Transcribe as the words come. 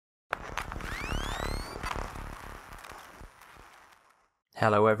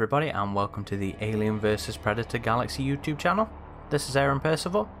Hello everybody and welcome to the Alien vs Predator Galaxy YouTube channel. This is Aaron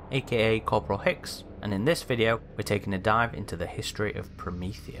Percival, aka Corporal Hicks, and in this video we're taking a dive into the history of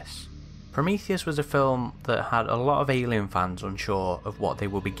Prometheus. Prometheus was a film that had a lot of Alien fans unsure of what they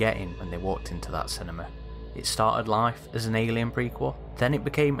would be getting when they walked into that cinema. It started life as an Alien prequel, then it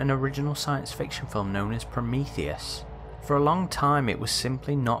became an original science fiction film known as Prometheus. For a long time it was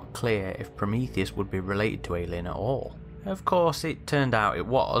simply not clear if Prometheus would be related to Alien at all. Of course it turned out it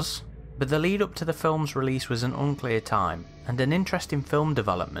was, but the lead up to the film's release was an unclear time, and an interesting film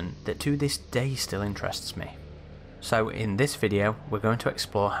development that to this day still interests me. So in this video we're going to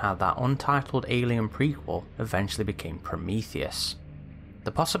explore how that untitled Alien prequel eventually became Prometheus.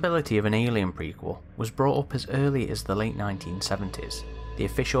 The possibility of an Alien prequel was brought up as early as the late 1970s. The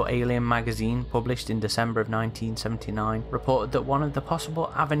official Alien magazine, published in December of 1979, reported that one of the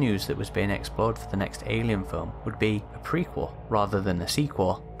possible avenues that was being explored for the next Alien film would be a prequel rather than a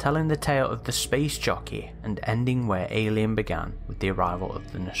sequel, telling the tale of the space jockey and ending where Alien began with the arrival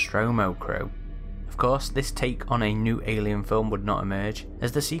of the Nostromo crew. Of course, this take on a new Alien film would not emerge,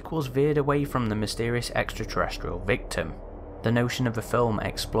 as the sequels veered away from the mysterious extraterrestrial victim. The notion of a film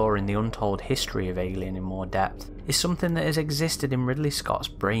exploring the untold history of Alien in more depth is something that has existed in Ridley Scott's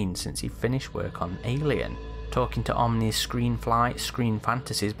brain since he finished work on Alien. Talking to Omni's Screenflight Screen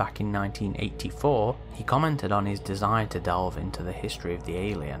Fantasies back in 1984, he commented on his desire to delve into the history of the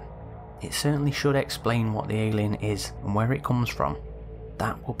alien. It certainly should explain what the alien is and where it comes from.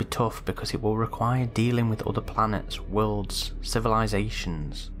 That will be tough because it will require dealing with other planets, worlds,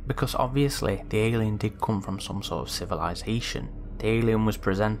 civilizations. Because obviously the alien did come from some sort of civilization. The alien was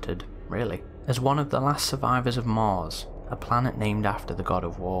presented, really, as one of the last survivors of Mars, a planet named after the god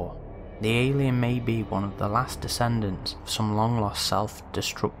of war. The alien may be one of the last descendants of some long-lost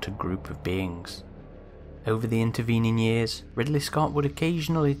self-destructed group of beings. Over the intervening years, Ridley Scott would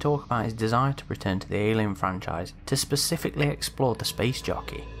occasionally talk about his desire to return to the Alien franchise to specifically explore the space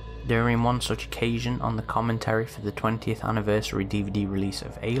jockey. During one such occasion on the commentary for the 20th anniversary DVD release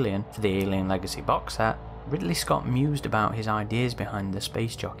of Alien for the Alien Legacy box set, Ridley Scott mused about his ideas behind the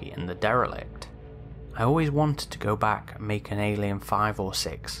space jockey and the derelict. I always wanted to go back and make an Alien 5 or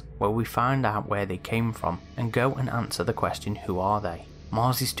 6, where we find out where they came from and go and answer the question, who are they?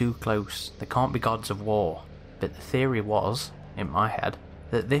 Mars is too close, they can't be gods of war. But the theory was, in my head,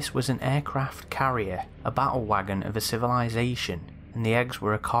 that this was an aircraft carrier, a battle wagon of a civilization, and the eggs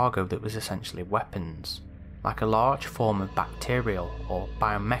were a cargo that was essentially weapons, like a large form of bacterial or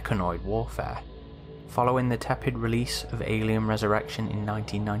biomechanoid warfare. Following the tepid release of Alien Resurrection in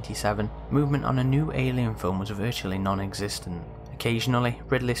 1997, movement on a new Alien film was virtually non-existent. Occasionally,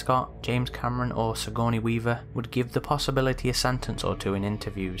 Ridley Scott, James Cameron or Sigourney Weaver would give the possibility a sentence or two in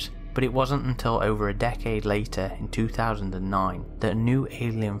interviews, but it wasn't until over a decade later, in 2009, that a new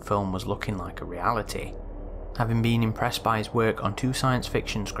Alien film was looking like a reality. Having been impressed by his work on two science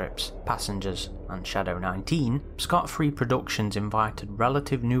fiction scripts, Passengers and Shadow 19, Scott Free Productions invited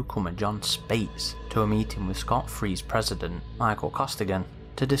relative newcomer Jon Spaihts to a meeting with Scott Free's president, Michael Costigan,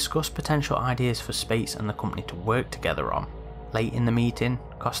 to discuss potential ideas for Spaihts and the company to work together on. Late in the meeting,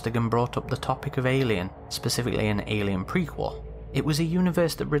 Costigan brought up the topic of Alien, specifically an Alien prequel. It was a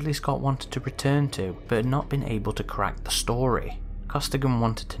universe that Ridley Scott wanted to return to, but had not been able to crack the story. Costigan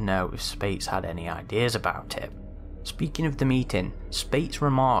wanted to know if Spaihts had any ideas about it. Speaking of the meeting, Spaihts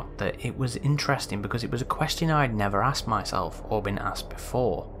remarked that it was interesting because it was a question I had never asked myself or been asked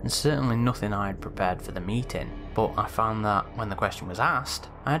before, and certainly nothing I had prepared for the meeting. But I found that when the question was asked,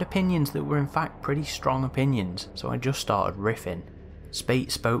 I had opinions that were in fact pretty strong opinions, so I just started riffing.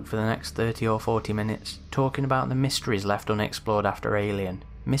 Spaihts spoke for the next 30 or 40 minutes, talking about the mysteries left unexplored after Alien,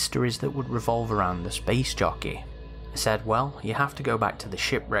 mysteries that would revolve around the space jockey. I said, well, you have to go back to the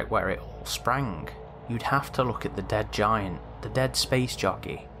shipwreck where it all sprang. You'd have to look at the dead giant, the dead space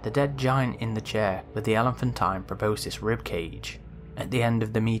jockey, the dead giant in the chair with the elephantine proboscis ribcage. At the end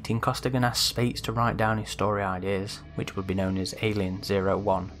of the meeting, Costigan asked Spaihts to write down his story ideas, which would be known as Alien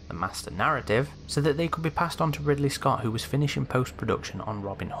 01, the master narrative, so that they could be passed on to Ridley Scott, who was finishing post-production on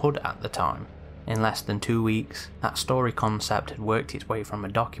Robin Hood at the time. In less than 2 weeks, that story concept had worked its way from a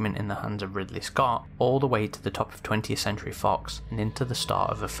document in the hands of Ridley Scott all the way to the top of 20th Century Fox and into the start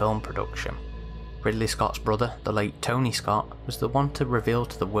of a film production. Ridley Scott's brother, the late Tony Scott, was the one to reveal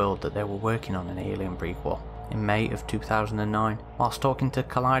to the world that they were working on an Alien prequel. In May of 2009, whilst talking to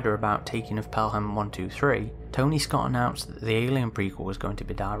Collider about Taking of Pelham 123, Tony Scott announced that the Alien prequel was going to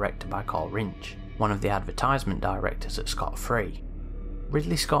be directed by Carl Rinch, one of the advertisement directors at Scott Free.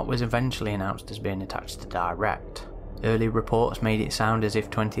 Ridley Scott was eventually announced as being attached to direct. Early reports made it sound as if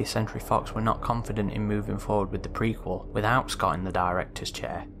 20th Century Fox were not confident in moving forward with the prequel without Scott in the director's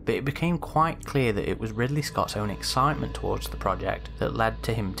chair, but it became quite clear that it was Ridley Scott's own excitement towards the project that led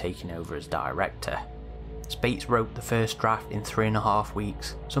to him taking over as director. Spaihts wrote the first draft in 3.5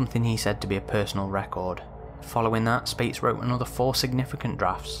 weeks, something he said to be a personal record. Following that, Spaihts wrote another 4 significant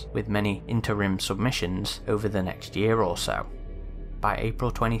drafts, with many interim submissions over the next year or so. By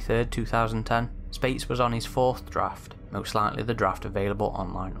April 23, 2010, Spaihts was on his 4th draft, most likely the draft available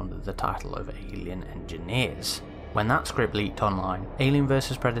online under the title of Alien Engineers. When that script leaked online, Alien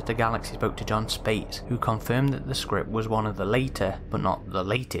vs Predator Galaxy spoke to Jon Spaihts, who confirmed that the script was one of the later, but not the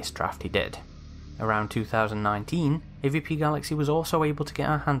latest draft he did. Around 2019, AVP Galaxy was also able to get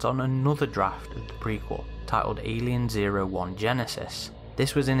our hands on another draft of the prequel, titled Alien 01 Genesis.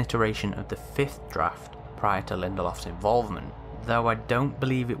 This was an iteration of the 5th draft prior to Lindelof's involvement, though I don't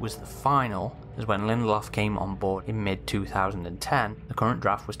believe it was the final, as when Lindelof came on board in mid-2010, the current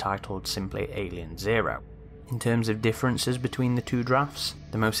draft was titled simply Alien 0. In terms of differences between the 2 drafts,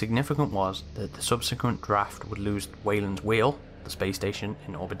 the most significant was that the subsequent draft would lose Weyland's wheel, the space station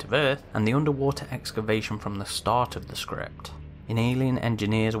in orbit of Earth, and the underwater excavation from the start of the script. In Alien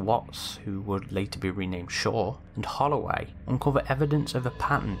Engineers, Watts, who would later be renamed Shaw, and Holloway uncover evidence of a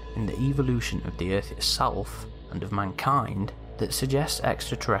pattern in the evolution of the Earth itself, and of mankind, that suggests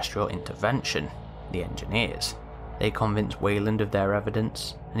extraterrestrial intervention, the Engineers. They convince Weyland of their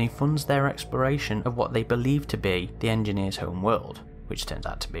evidence, and he funds their exploration of what they believe to be the Engineers' home world, which turns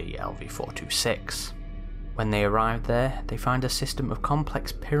out to be LV-426. When they arrive there, they find a system of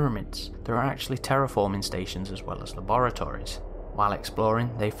complex pyramids that are actually terraforming stations as well as laboratories. While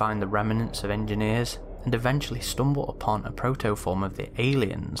exploring, they find the remnants of Engineers, and eventually stumble upon a protoform of the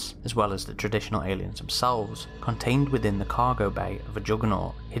aliens, as well as the traditional aliens themselves, contained within the cargo bay of a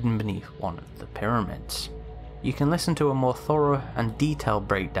juggernaut hidden beneath one of the pyramids. You can listen to a more thorough and detailed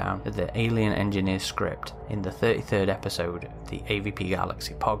breakdown of the Alien Engineers script in the 33rd episode of the AVP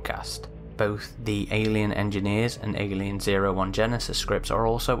Galaxy podcast. Both the Alien Engineers and Alien 01 Genesis scripts are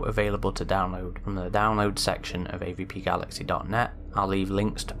also available to download from the download section of avpgalaxy.net. I'll leave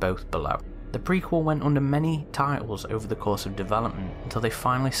links to both below. The prequel went under many titles over the course of development until they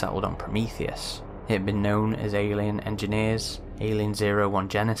finally settled on Prometheus. It had been known as Alien Engineers, Alien 01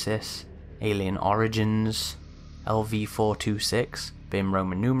 Genesis, Alien Origins, LV-426 being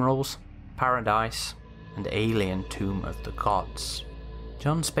Roman numerals, Paradise, and Alien Tomb of the Gods.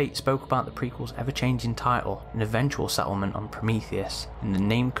 Jon Spaihts spoke about the prequel's ever-changing title and eventual settlement on Prometheus in the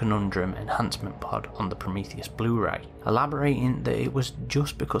Name Conundrum enhancement pod on the Prometheus Blu-ray, elaborating that it was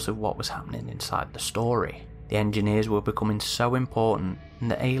just because of what was happening inside the story. The Engineers were becoming so important,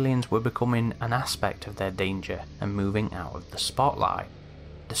 and the aliens were becoming an aspect of their danger and moving out of the spotlight.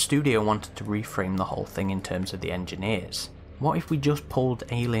 The studio wanted to reframe the whole thing in terms of the Engineers. What if we just pulled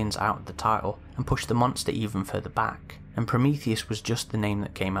aliens out of the title and pushed the monster even further back? And Prometheus was just the name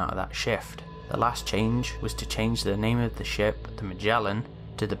that came out of that shift. The last change was to change the name of the ship, the Magellan,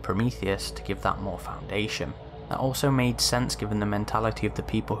 to the Prometheus to give that more foundation. That also made sense given the mentality of the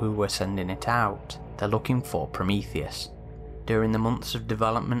people who were sending it out. They're looking for Prometheus. During the months of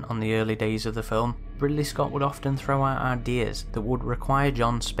development on the early days of the film, Ridley Scott would often throw out ideas that would require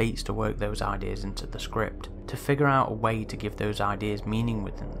Jon Spaihts to work those ideas into the script, to figure out a way to give those ideas meaning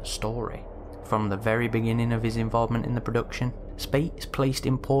within the story. From the very beginning of his involvement in the production, Spaihts placed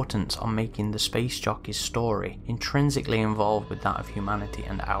importance on making the space jockey's story intrinsically involved with that of humanity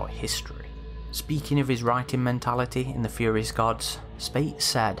and our history. Speaking of his writing mentality in The Furious Gods, Spaihts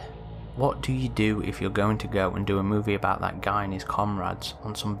said, "What do you do if you're going to go and do a movie about that guy and his comrades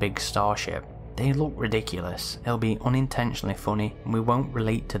on some big starship? They look ridiculous, it'll be unintentionally funny, and we won't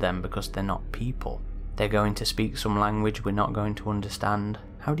relate to them because they're not people. They're going to speak some language we're not going to understand.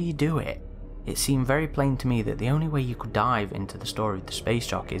 How do you do it?" It seemed very plain to me that the only way you could dive into the story of the space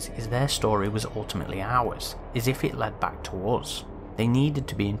jockeys is their story was ultimately ours, as if it led back to us. They needed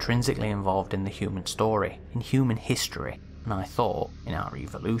to be intrinsically involved in the human story, in human history, and I thought, in our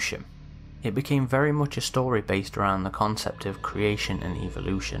evolution. It became very much a story based around the concept of creation and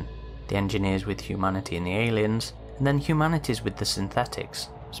evolution, the Engineers with humanity and the aliens, and then humanities with the synthetics,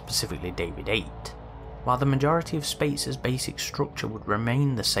 specifically David 8. While the majority of Spaihts' basic structure would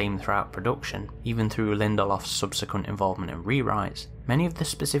remain the same throughout production, even through Lindelof's subsequent involvement in rewrites, many of the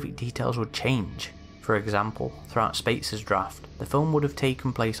specific details would change. For example, throughout Spaihts' draft, the film would have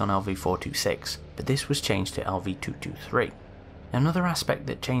taken place on LV-426, but this was changed to LV-223. Another aspect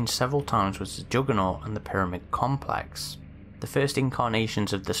that changed several times was the Juggernaut and the Pyramid Complex. The first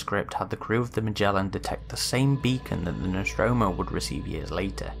incarnations of the script had the crew of the Magellan detect the same beacon that the Nostromo would receive years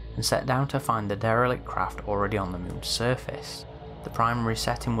later, and set down to find the derelict craft already on the moon's surface. The primary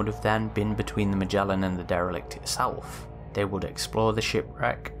setting would have then been between the Magellan and the derelict itself. They would explore the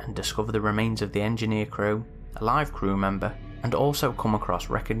shipwreck and discover the remains of the engineer crew, a live crew member, and also come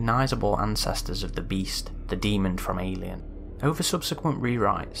across recognisable ancestors of the beast, the demon from Alien. Over subsequent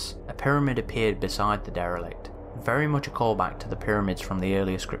rewrites, a pyramid appeared beside the derelict, very much a callback to the pyramids from the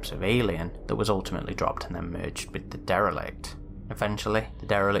earlier scripts of Alien that was ultimately dropped and then merged with the derelict. Eventually, the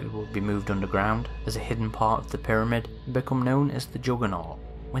derelict would be moved underground as a hidden part of the pyramid and become known as the Juggernaut.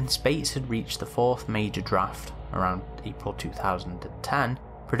 When Spaihts had reached the fourth major draft, around April 2010,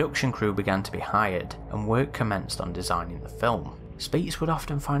 production crew began to be hired and work commenced on designing the film. Spaihts would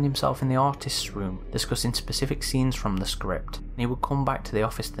often find himself in the artist's room discussing specific scenes from the script, and he would come back to the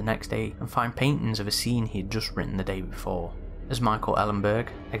office the next day and find paintings of a scene he had just written the day before. As Michael Ellenberg,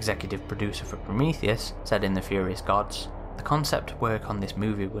 executive producer for Prometheus, said in The Furious Gods, the concept work on this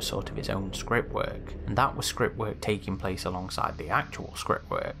movie was sort of his own script work, and that was script work taking place alongside the actual script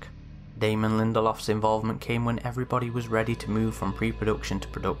work. Damon Lindelof's involvement came when everybody was ready to move from pre-production to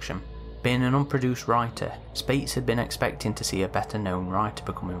production. Being an unproduced writer, Spaihts had been expecting to see a better known writer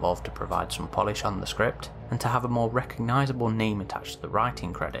become involved to provide some polish on the script, and to have a more recognisable name attached to the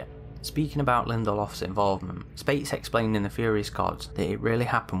writing credit. Speaking about Lindelof's involvement, Spaihts explained in The Furious Gods that it really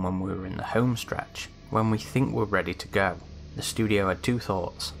happened when we were in the home stretch, when we think we're ready to go. The studio had two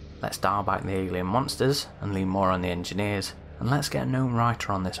thoughts: let's dial back the alien monsters and lean more on the engineers, and let's get a known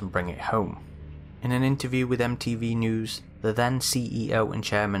writer on this and bring it home. In an interview with MTV News, the then CEO and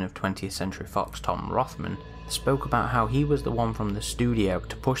chairman of 20th Century Fox, Tom Rothman, spoke about how he was the one from the studio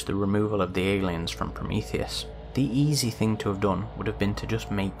to push the removal of the aliens from Prometheus. The easy thing to have done would have been to just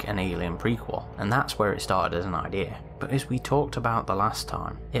make an Alien prequel, and that's where it started as an idea. But as we talked about the last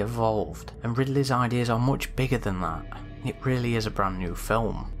time, it evolved, and Ridley's ideas are much bigger than that. It really is a brand new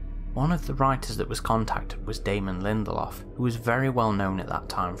film. One of the writers that was contacted was Damon Lindelof, who was very well known at that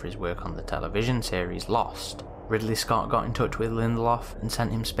time for his work on the television series Lost. Ridley Scott got in touch with Lindelof and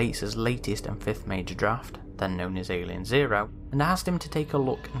sent him Spaihts' latest and fifth major draft, then known as Alien Zero, and asked him to take a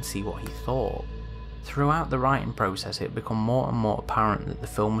look and see what he thought. Throughout the writing process, it became more and more apparent that the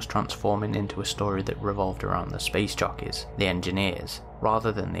film was transforming into a story that revolved around the space jockeys, the engineers,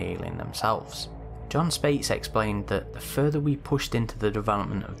 rather than the alien themselves. Jon Spaihts explained that the further we pushed into the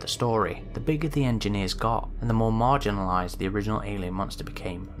development of the story, the bigger the engineers got, and the more marginalised the original alien monster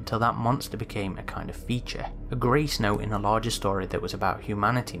became, until that monster became a kind of feature, a grace note in a larger story that was about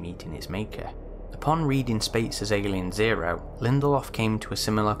humanity meeting its maker. Upon reading Spaihts' Alien Zero, Lindelof came to a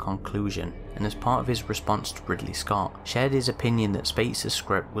similar conclusion, and as part of his response to Ridley Scott, shared his opinion that Spaihts'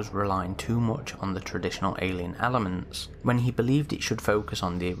 script was relying too much on the traditional alien elements, when he believed it should focus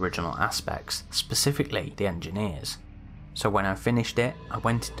on the original aspects, specifically the engineers. So when I finished it, I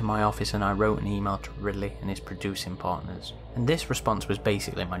went into my office and I wrote an email to Ridley and his producing partners, and this response was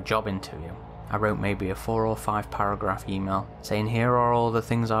basically my job interview. I wrote maybe a 4 or 5 paragraph email, saying here are all the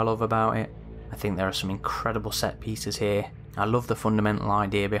things I love about it. I think there are some incredible set pieces here. I love the fundamental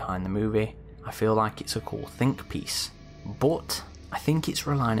idea behind the movie. I feel like it's a cool think piece. But I think it's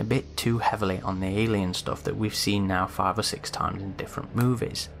relying a bit too heavily on the alien stuff that we've seen now 5 or 6 times in different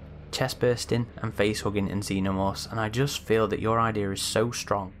movies. Chest bursting and face hugging and xenomorphs, and I just feel that your idea is so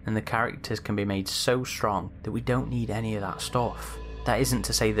strong and the characters can be made so strong that we don't need any of that stuff. That isn't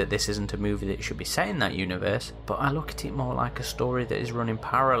to say that this isn't a movie that should be set in that universe, but I look at it more like a story that is running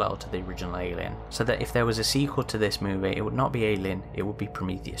parallel to the original Alien, so that if there was a sequel to this movie, it would not be Alien, it would be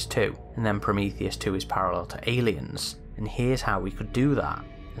Prometheus 2, and then Prometheus 2 is parallel to Aliens, and here's how we could do that.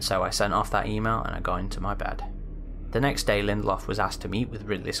 And so I sent off that email and I got into my bed. The next day Lindelof was asked to meet with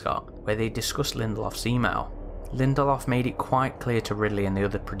Ridley Scott, where they discussed Lindelof's email. Lindelof made it quite clear to Ridley and the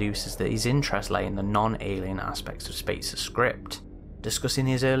other producers that his interest lay in the non-alien aspects of Spaihts' script. Discussing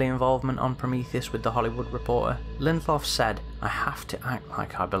his early involvement on Prometheus with The Hollywood Reporter, Lindelof said, "I have to act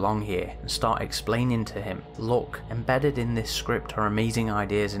like I belong here and start explaining to him, look, embedded in this script are amazing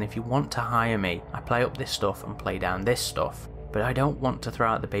ideas, and if you want to hire me, I play up this stuff and play down this stuff. But I don't want to throw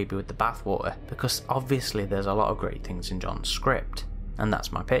out the baby with the bathwater, because obviously there's a lot of great things in Jon's script. And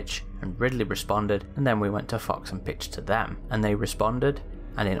that's my pitch." And Ridley responded, and then we went to Fox and pitched to them, and they responded.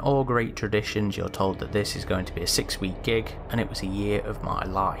 And in all great traditions, you're told that this is going to be a 6-week gig, and it was a year of my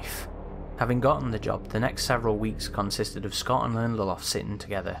life. Having gotten the job, the next several weeks consisted of Scott and Lindelof sitting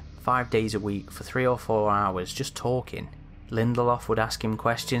together, 5 days a week for 3 or 4 hours just talking. Lindelof would ask him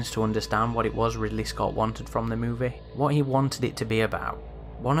questions to understand what it was Ridley Scott wanted from the movie, what he wanted it to be about.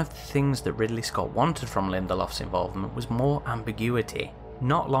 One of the things that Ridley Scott wanted from Lindelof's involvement was more ambiguity.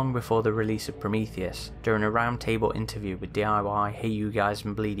 Not long before the release of Prometheus, during a roundtable interview with DIY Hey You Guys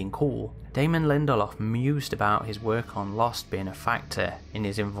and Bleeding Cool, Damon Lindelof mused about his work on Lost being a factor in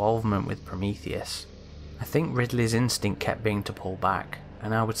his involvement with Prometheus. I think Ridley's instinct kept being to pull back,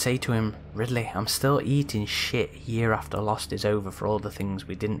 and I would say to him, Ridley, I'm still eating shit year after Lost is over for all the things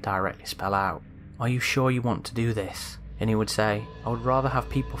we didn't directly spell out. Are you sure you want to do this? And he would say, I would rather have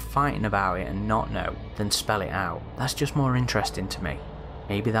people fighting about it and not know than spell it out. That's just more interesting to me.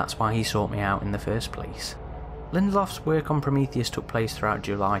 Maybe that's why he sought me out in the first place. Lindelof's work on Prometheus took place throughout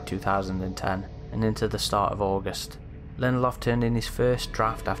July 2010 and into the start of August. Lindelof turned in his first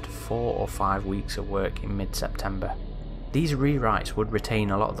draft after 4 or 5 weeks of work in mid-September. These rewrites would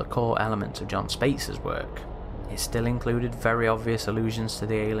retain a lot of the core elements of Jon Spaihts' work. It still included very obvious allusions to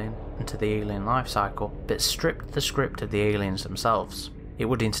the alien and to the alien life cycle, but stripped the script of the aliens themselves. It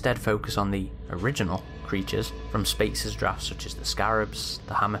would instead focus on the original creatures from Spaihts' drafts, such as the Scarabs,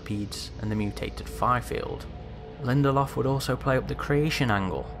 the Hammerpedes, and the mutated Fifield. Lindelof would also play up the creation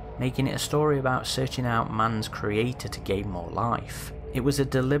angle, making it a story about searching out man's creator to gain more life. It was a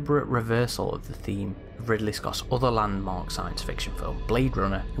deliberate reversal of the theme of Ridley Scott's other landmark science fiction film, Blade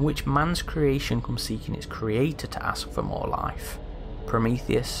Runner, in which man's creation comes seeking its creator to ask for more life.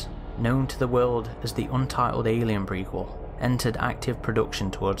 Prometheus, known to the world as the Untitled Alien prequel, entered active production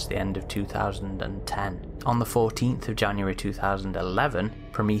towards the end of 2010. On the 14th of January 2011,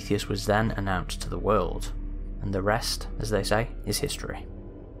 Prometheus was then announced to the world. And the rest, as they say, is history.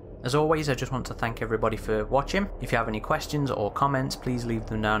 As always, I just want to thank everybody for watching. If you have any questions or comments, please leave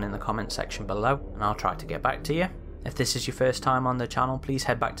them down in the comment section below and I'll try to get back to you. If this is your first time on the channel, please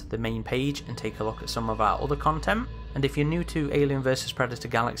head back to the main page and take a look at some of our other content. And if you're new to Alien vs Predator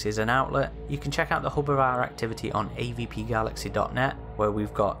Galaxy as an outlet, you can check out the hub of our activity on avpgalaxy.net, where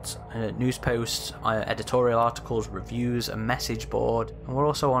we've got news posts, editorial articles, reviews, a message board, and we're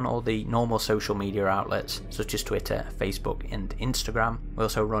also on all the normal social media outlets such as Twitter, Facebook and Instagram. We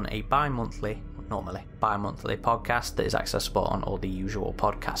also run a bi-monthly podcast that is accessible on all the usual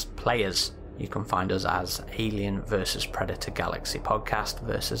podcast players. You can find us as Alien vs Predator Galaxy Podcast,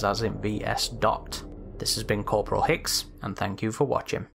 versus as in VS. This has been Corporal Hicks, and thank you for watching.